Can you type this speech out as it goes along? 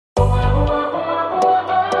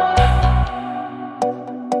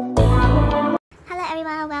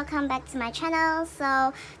everyone, welcome back to my channel.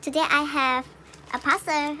 So today I have a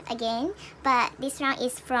parcel again, but this round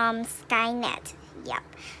is from Skynet. Yep.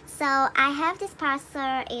 So I have this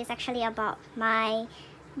parcel is actually about my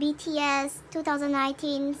BTS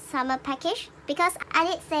 2019 Summer Package, because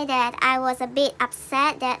I did say that I was a bit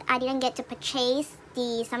upset that I didn't get to purchase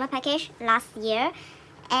the Summer Package last year,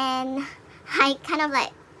 and I kind of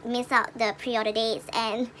like miss out the pre-order dates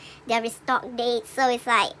and the restock dates, so it's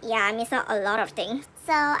like, yeah, I miss out a lot of things.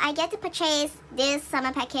 So I get to purchase this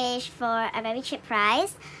summer package for a very cheap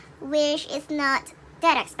price, which is not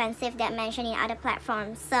that expensive that mentioned in other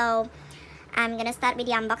platforms. So I'm gonna start with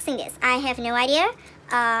the unboxing this. I have no idea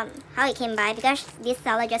how it came by, because this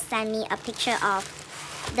seller just sent me a picture of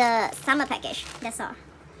the summer package, that's all.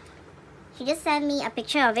 She just sent me a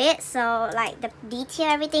picture of it, so like the detail,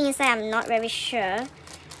 everything inside, I'm not very sure.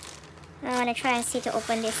 I want to try and see to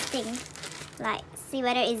open this thing, like see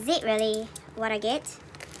whether is it really what I get.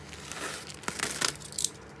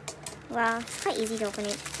 Wow, it's quite easy to open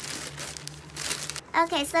it.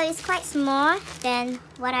 Okay, so it's quite small than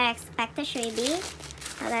what I expected should it be.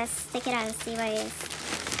 So let's take it out and see what it is.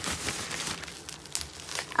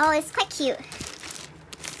 Oh, it's quite cute.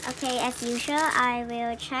 Okay, as usual, I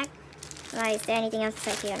will check like is there anything else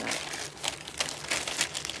inside here or not.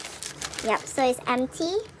 Yep, so it's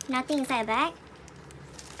empty, nothing inside the bag.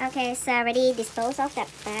 Okay, so I already disposed of that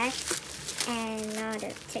bag, and now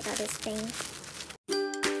to take out this thing.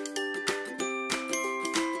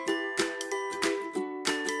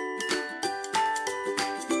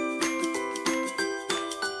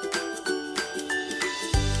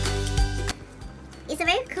 It's a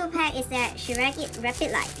very cool pack is that she wrap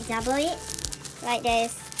it like double it. Like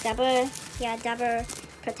there's double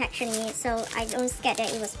protection in it, so I don't scared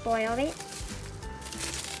that it will spoil it.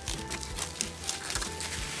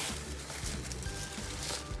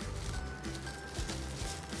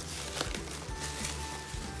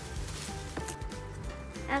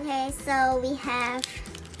 Okay, so we have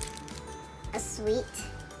a sweet.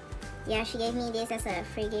 Yeah, she gave me this as a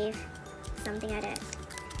free gift, something like that.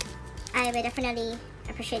 I will definitely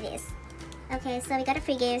appreciate this. Okay, so we got a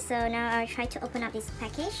free gift, so now I'll try to open up this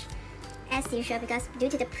package as usual, because due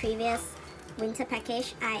to the previous winter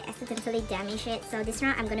package I accidentally damaged it, so this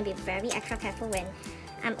round I'm gonna be very extra careful when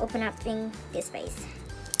I'm opening this space,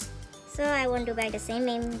 so I won't do back the same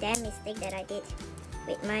damn mistake that I did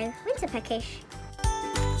with my winter package.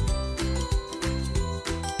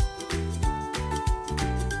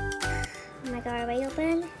 Oh my god, already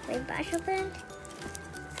open? Wait, brush open?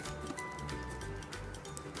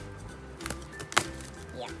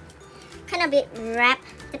 Yeah, kind of a bit wrapped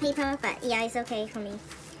the paper, but yeah, it's okay for me.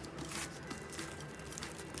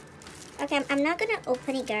 Okay, I'm not gonna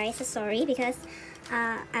open it, guys, so sorry, because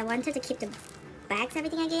I wanted to keep the bags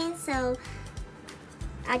everything again, so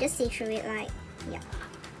I'll just see through it. Like, yeah,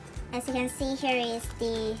 as you can see, here is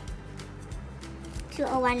the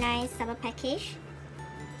 2019 summer package,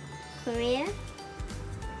 Korea.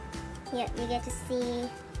 Yep, you get to see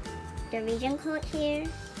the region code here.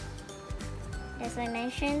 That's what I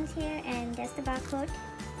mentioned here, and that's the barcode.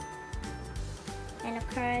 And of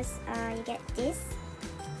course, you get this,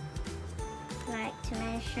 like to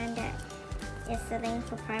mention that it's a link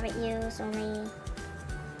for private use only.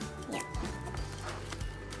 Yeah.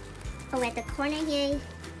 Oh, at the corner here,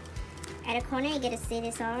 you get to see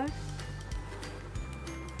this all.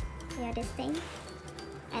 Yeah, this thing,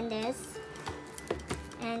 and this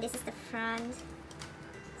is the front.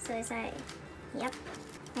 So it's like, yep.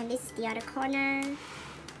 And this is the other corner.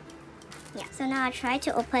 Yeah, so now I'll try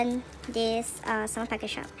to open this summer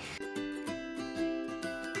package up.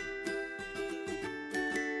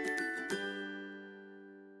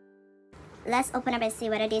 Let's open up and see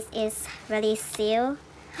whether this is really sealed.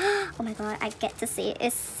 Oh my god, I get to see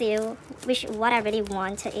it's sealed, which what I really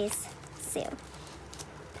want is sealed.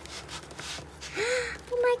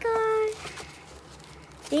 Oh my god,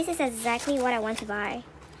 this is exactly what I want to buy.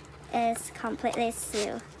 It's completely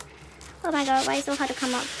sealed. Oh my god, why is it so hard to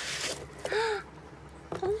come up?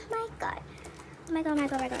 Oh my god. Oh my god, oh my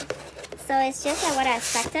god, oh my god. So it's just like what I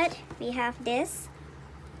expected. We have this,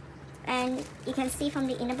 and you can see from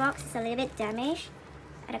the inner box it's a little bit damaged.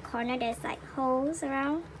 At the corner there's like holes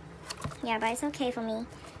around. Yeah, but it's okay for me.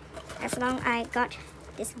 As long as I got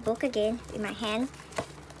this book again in my hand,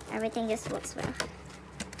 everything just works well.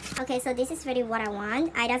 Okay, so this is really what I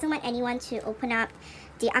want. I don't want anyone to open up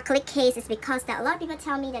the acrylic case, is because that a lot of people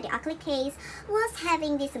tell me that the acrylic case was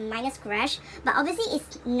having this minor scratch, but obviously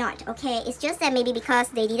it's not. Okay, it's just that maybe because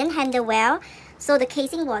they didn't handle well, so the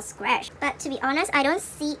casing was scratched. But to be honest, I don't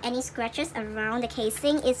see any scratches around the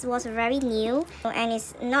casing. It was very new and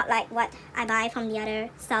it's not like what I buy from the other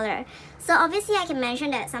seller. So obviously I can mention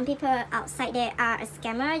that some people outside there are a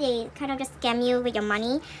scammer. They kind of just scam you with your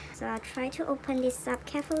money. So I'll try to open this up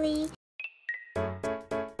carefully.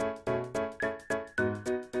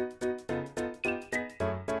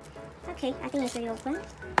 Okay, I think it's already open.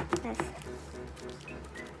 Yes.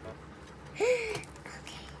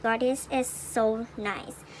 God, this is so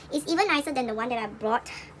nice. It's even nicer than the one that I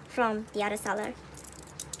bought from the other seller.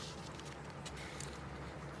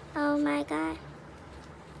 Oh my god.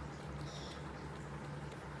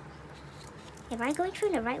 Am I going through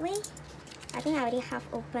in the right way? I think I already half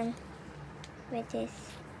open with this.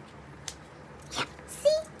 Yeah,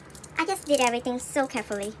 see? I just did everything so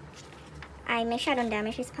carefully. I make sure I don't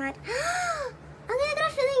damage this part. Okay, I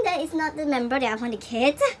got a feeling that it's not the member that I want to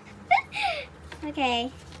get.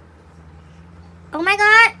 Okay. Oh my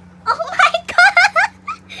god! Oh my god!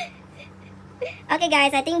 Okay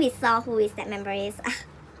guys, I think we saw who is that member is.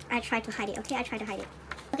 I tried to hide it, okay? I tried to hide it.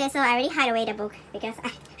 Okay, so I already hide away the book because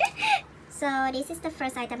I... So this is the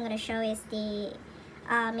first item I'm going to show is the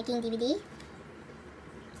making DVD.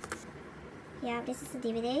 Yeah, this is the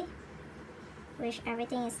DVD, which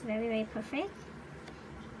everything is very perfect.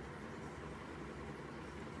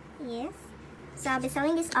 Yes. So I'll be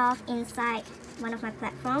selling this off inside one of my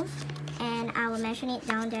platforms and I will mention it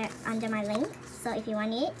down there under my link. So if you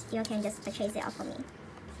want it, you can just purchase it off of me.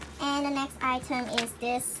 And the next item is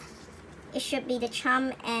this. It should be the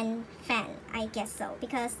charm and fan, I guess so,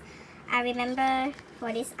 because I remember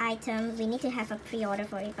for this item we need to have a pre-order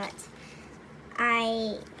for it, but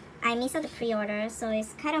I missed out the pre-order, so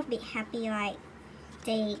it's kind of a bit happy like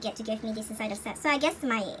they get to give me this inside the set. So I guess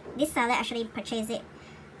this seller actually purchased it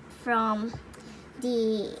from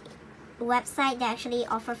the website that actually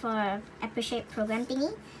offer for appreciate program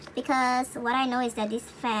thingy, because what I know is that this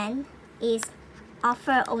fan is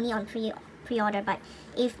offer only on pre-order, but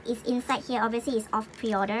if it's inside here obviously it's off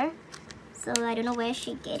pre-order. So I don't know where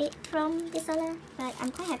she get it from, this seller, but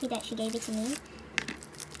I'm quite happy that she gave it to me.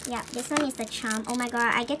 Yeah, this one is the charm. Oh my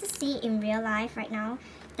god, I get to see in real life right now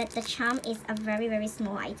that the charm is a very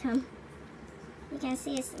small item. You can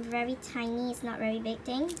see it's very tiny, it's not very big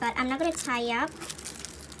thing, but I'm not going to tie up.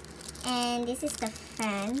 And this is the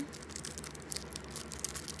fan.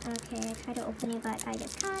 Okay, I try to open it but I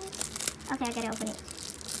just can't. Okay, I gotta open it.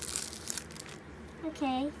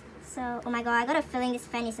 Okay, so, oh my god, I got a feeling this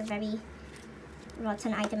fan is a very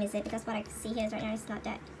rotten item, is it? Because what I see here is right now is not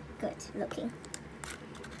that good looking.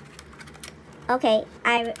 Okay,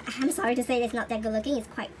 I'm sorry to say it's not that good looking, it's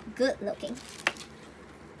quite good looking.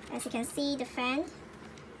 As you can see, the fan,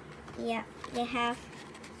 yeah, they have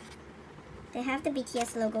the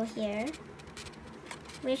BTS logo here,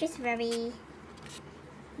 which is very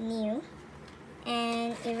new,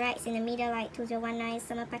 and it writes in the middle like 2019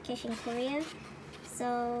 Summer Package in Korea.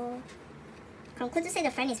 So conclude to say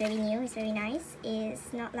the fan is very new, it's very nice,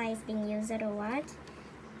 it's not like it's being used or what.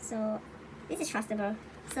 So this is trustable.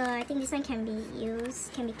 So I think this one can be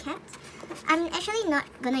used, can be kept. I'm actually not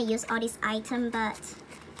gonna use all this item, but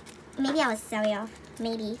maybe I will sell it off,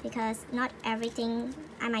 maybe, because not everything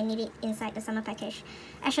I might need it inside the summer package.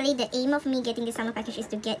 Actually, the aim of me getting the summer package is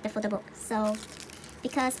to get the photo book. So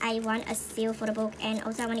because I want a sealed photo book, and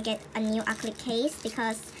also I want to get a new acrylic case,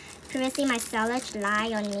 because previously my seller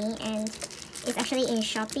lied on me, and it's actually in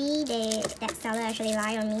Shopee, that seller actually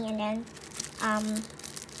lied on me, and then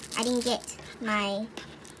I didn't get my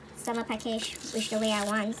summer package which the way I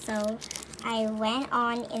want. So I went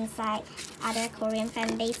on inside other Korean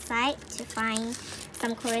fan base site to find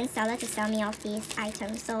some Korean seller to sell me off these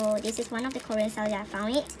items. So this is one of the Korean sellers that I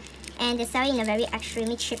found it, and they sell it in a very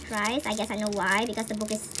extremely cheap price. I guess I know why, because the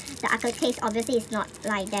book is, the acrylic case obviously is not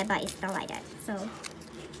like that, but it's not like that. So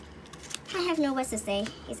I have no words to say.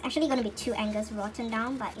 It's actually going to be 2 angles rotten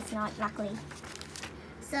down, but it's not, luckily.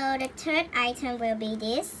 So the third item will be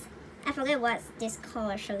this. I forget what this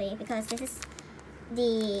called actually, because this is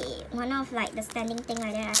the one of like the standing thing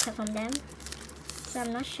like that I took from them. So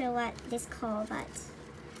I'm not sure what this called, but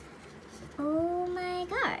oh my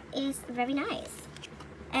god, it's very nice.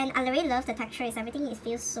 And I really love the texture, it's everything, it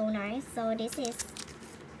feels so nice. So this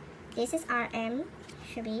is RM,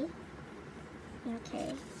 should be.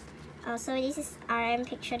 Okay. Also this is RM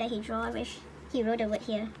picture that he drew. I wish he wrote the word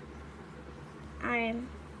here. RM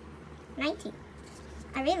 90.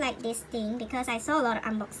 I really like this thing because I saw a lot of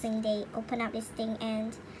unboxing. They open up this thing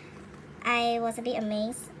and I was a bit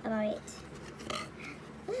amazed about it.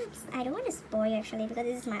 Oops, I don't want to spoil actually because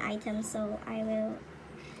this is my item, so I will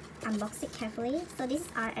unbox it carefully. So this is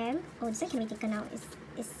RM. Oh, this one can be taken out.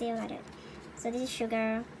 It's still like that. So this is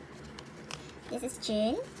Sugar, this is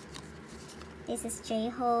Jin, this is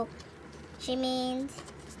J-Hope, Jimin,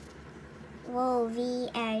 Whoa, V,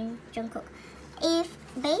 and Jungkook. If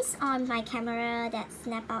based on my camera that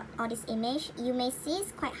snap out all this image, you may see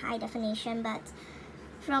it's quite high definition, but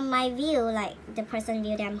from my view, like the person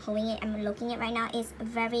view that I'm looking at right now, is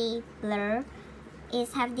very blur.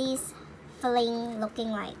 It's have this feeling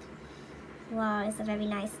looking like, wow, it's a very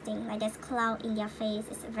nice thing. Like there's cloud in their face.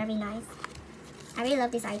 It's very nice. I really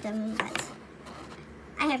love this item, but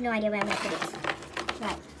I have no idea where I'm gonna put it.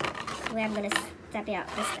 Like where I'm gonna step it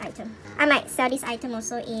out, this item. I might sell this item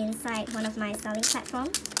also inside one of my selling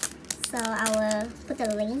platforms. So I will put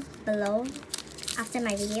the link below after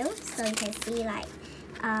my video, so you can see like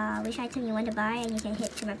which item you want to buy, and you can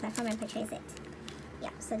head to my platform and purchase it. Yeah,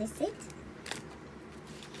 so this is it.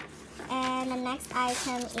 And the next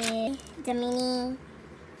item is the mini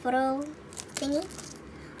photo thingy.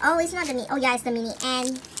 Oh, it's not the mini. Oh yeah, it's the mini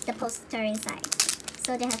and the poster inside.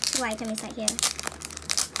 So they have two items inside here.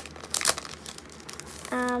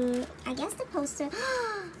 I guess the poster.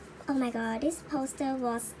 Oh my god, this poster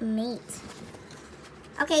was made.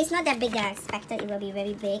 Okay, it's not that big that I expected it will be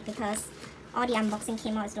very big, because all the unboxing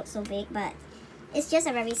came out, it looks so big, but it's just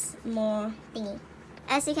a very small thingy.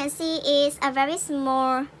 As you can see, it's a very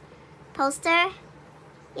small poster.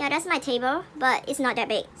 Yeah, that's my table, but it's not that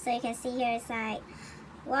big. So you can see here, it's like,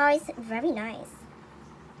 wow, it's very nice.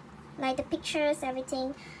 Like the pictures,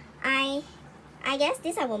 everything. I guess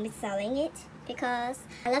this I won't be selling it, because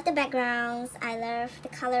I love the backgrounds, I love the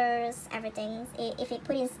colors, everything. If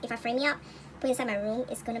I frame it up, put inside my room,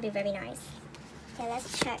 it's gonna be very nice. Okay,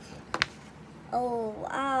 let's check. Oh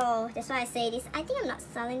wow, that's why I say this. I think I'm not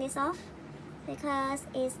selling this off because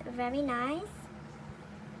it's very nice.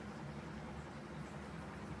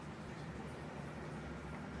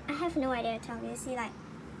 I have no idea to tell you. See like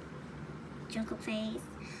Jungkook face.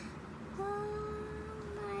 Oh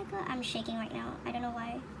my god, I'm shaking right now. I don't know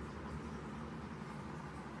why.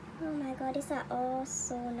 Oh my god, these are all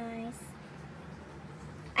so nice.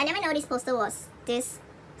 I never know this poster was this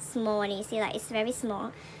small, and you see like it's very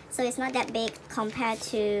small. So it's not that big compared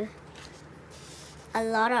to a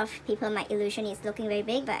lot of people. My illusion is looking very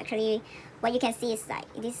big, but actually what you can see is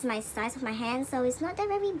like this is my size of my hand, so it's not that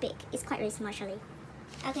very big. It's quite very small actually.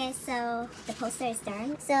 Okay, so the poster is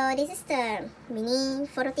done. So this is the mini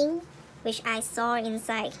photo thing, which I saw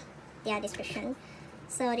inside their description.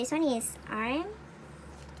 So this one is RM.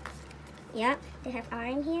 Yep, they have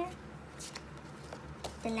RM here.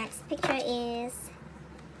 The next picture is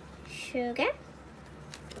Sugar.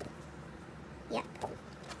 Yep.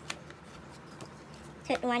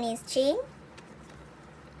 Third one is Jin.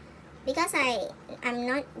 Because I'm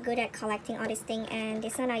not good at collecting all these things, and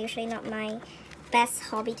this one are usually not my best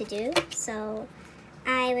hobby to do, so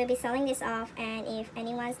I will be selling this off, and if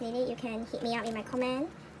anyone's needed, you can hit me up in my comment,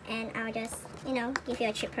 and I'll just, you know, give you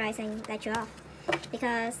a cheap price and let you off,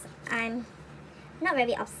 because I'm not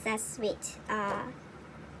very obsessed with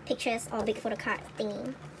pictures or big photo card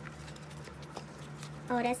thingy.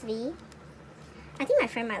 Oh, that's V. I think my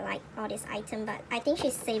friend might like all this item, but I think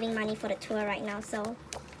she's saving money for the tour right now, so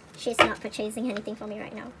she's not purchasing anything for me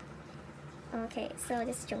right now. Okay, so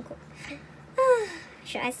this is Jungkook.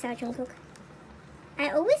 Should I sell Jungkook? I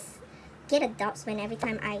always get a doubts when every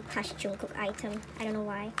time I touch Jungkook item. I don't know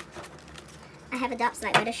why. I have a doubts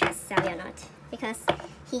like whether should I sell it or not, because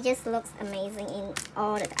he just looks amazing in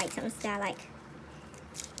all the items. They're like,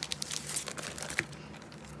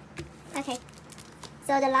 okay.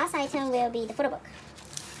 So the last item will be the photo book,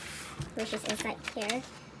 which is inside here,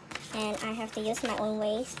 and I have to use my own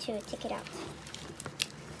ways to take it out.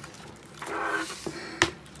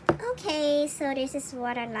 Okay, so this is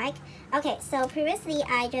what I like. Okay, so previously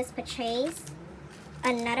I just purchased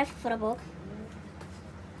another photo book.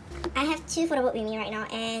 I have two photo books with me right now,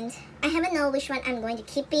 and I haven't know which one I'm going to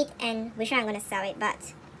keep it and which one I'm going to sell it,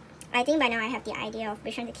 but I think by now I have the idea of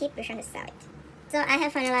which one to keep, which one to sell it. So I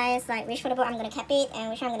have finalized like which photo book I'm going to keep it and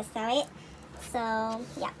which one I'm going to sell it. So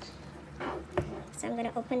yeah. So I'm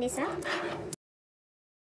going to open this up.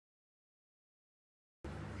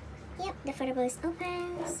 Yep, the photo book is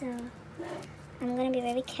open, so I'm going to be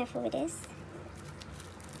very careful with this.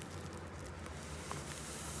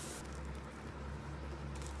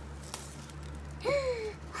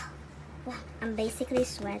 Wow, I'm basically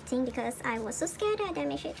sweating because I was so scared I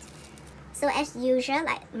damaged it. So as usual,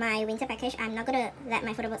 like my winter package, I'm not gonna let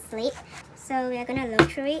my photo book sleep. So we are gonna look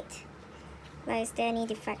through it. Like, is there any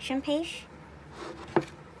defection page?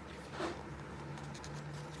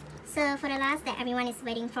 So for the last that everyone is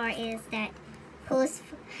waiting for is that post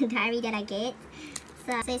diary that I get.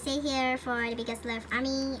 So you say here for the biggest love,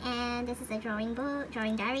 Army, and this is a drawing book,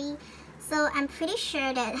 drawing diary. So I'm pretty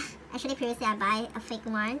sure that actually previously I buy a fake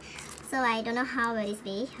one, so I don't know how will this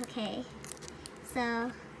be. Okay,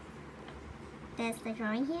 so there's the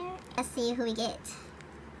drawing here. Let's see who we get.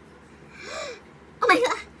 Oh my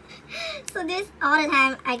god! So this all the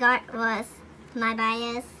time I got was my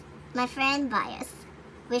bias, my friend bias,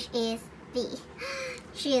 which is V.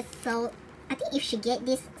 She is so, I think if she get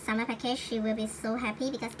this summer package, she will be so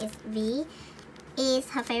happy because it's V. Is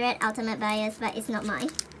her favorite ultimate bias, but it's not mine.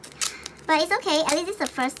 But it's okay, at least it's the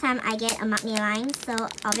first time I get a MAKNAE line, so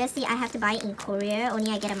obviously I have to buy it in Korea,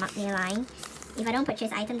 only I get a MAKNAE line. If I don't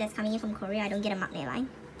purchase item that's coming in from Korea, I don't get a MAKNAE line.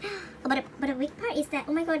 Oh, but the weak part is that,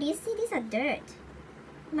 oh my god, do you see these are dirt?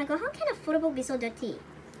 Oh my god, how can a photo book be so dirty?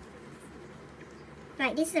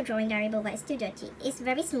 Like, this is a drawing diary book, but it's still dirty. It's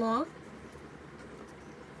very small.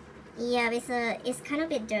 Yeah, it's kind of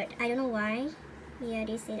a bit dirt. I don't know why. Yeah,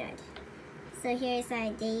 do you see that? So here is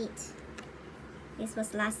a date. This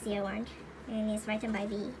was last year one, and it's written by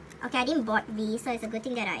V. Okay, I didn't bought V, so it's a good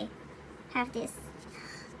thing that I have this.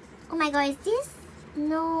 Oh my god, is this?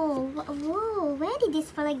 No. Whoa, where did this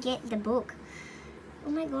fella get the book? Oh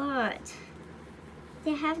my god.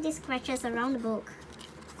 They have these scratches around the book.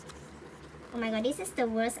 Oh my god, this is the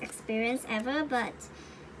worst experience ever, but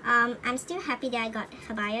I'm still happy that I got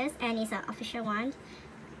her bias, and it's an official one.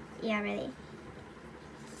 Yeah, really.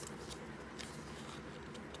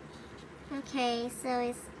 Okay, so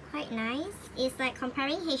it's quite nice. It's like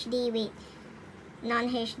comparing HD with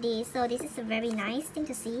non-HD, so this is a very nice thing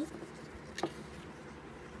to see.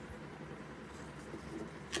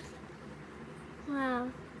 Wow.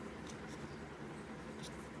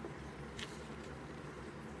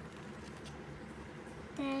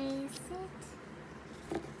 There is it.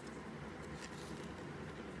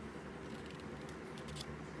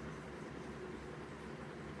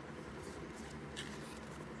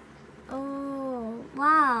 Oh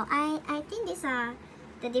wow, I think these are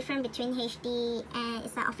the difference between HD and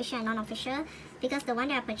it's official and non-official, because the one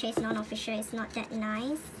that I purchased non-official is not that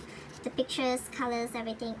nice. The pictures, colors,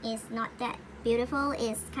 everything is not that beautiful.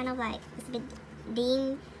 It's kind of like it's a bit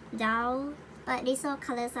dim, dull, but these all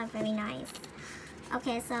colors are very nice.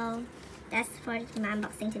 Okay, so that's for my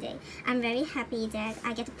unboxing today. I'm very happy that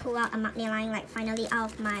I get to pull out a MAKNAE line, like finally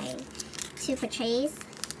out of my to purchase.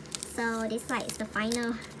 So this like is the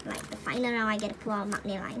final round I get to pull out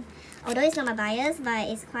MAKNAE line. Although it's not my bias, but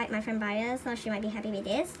it's quite my friend bias, so she might be happy with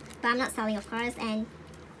this. But I'm not selling, of course. And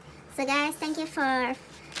so guys, thank you for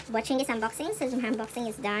watching this unboxing. So my unboxing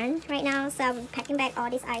is done right now. So I'm packing back all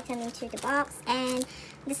these items into the box and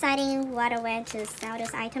deciding what or where to sell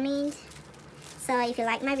those items in. So if you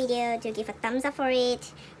like my video, do give a thumbs up for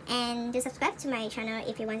it, and do subscribe to my channel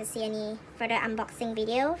if you want to see any further unboxing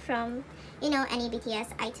video from, you know, any BTS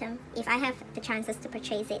item. If I have the chances to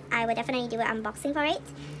purchase it, I will definitely do an unboxing for it.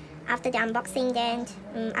 After the unboxing, then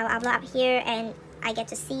I'll upload up here and I get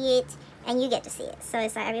to see it and you get to see it. So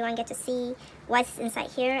it's like everyone get to see what's inside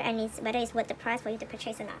here and it's whether it's worth the price for you to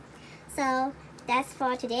purchase or not. So that's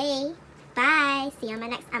for today. Bye! See you on my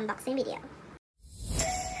next unboxing video.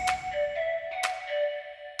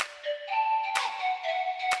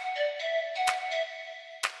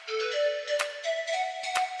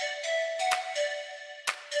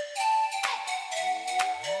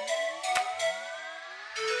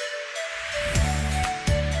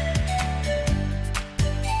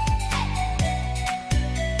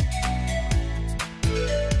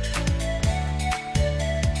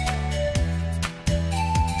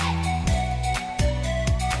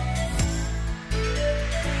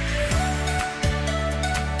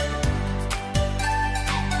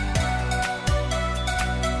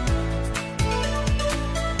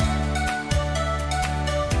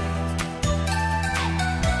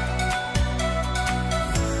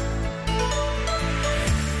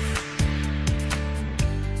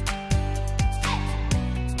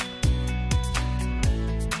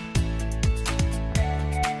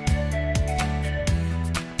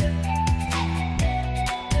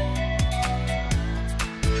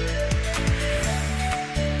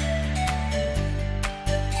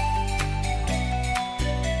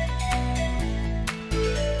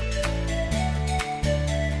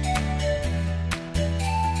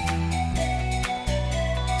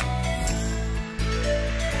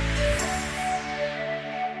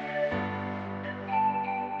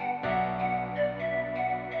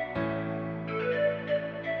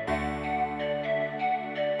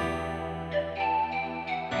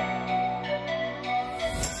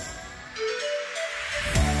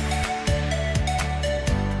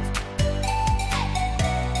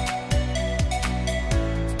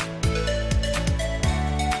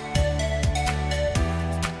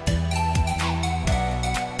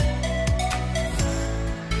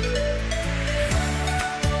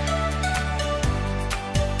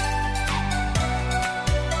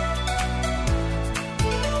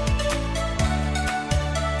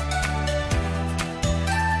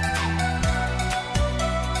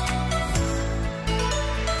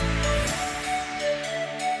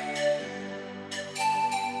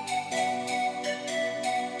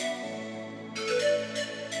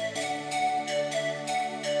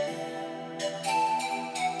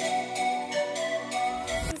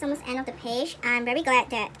 page. I'm very glad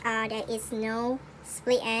that there is no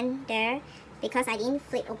split end there, because I didn't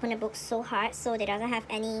flip open the book so hard, so they doesn't have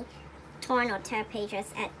any torn or tear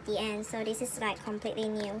pages at the end. So this is like completely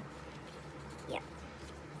new. Yep.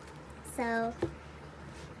 So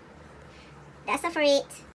that's it for it.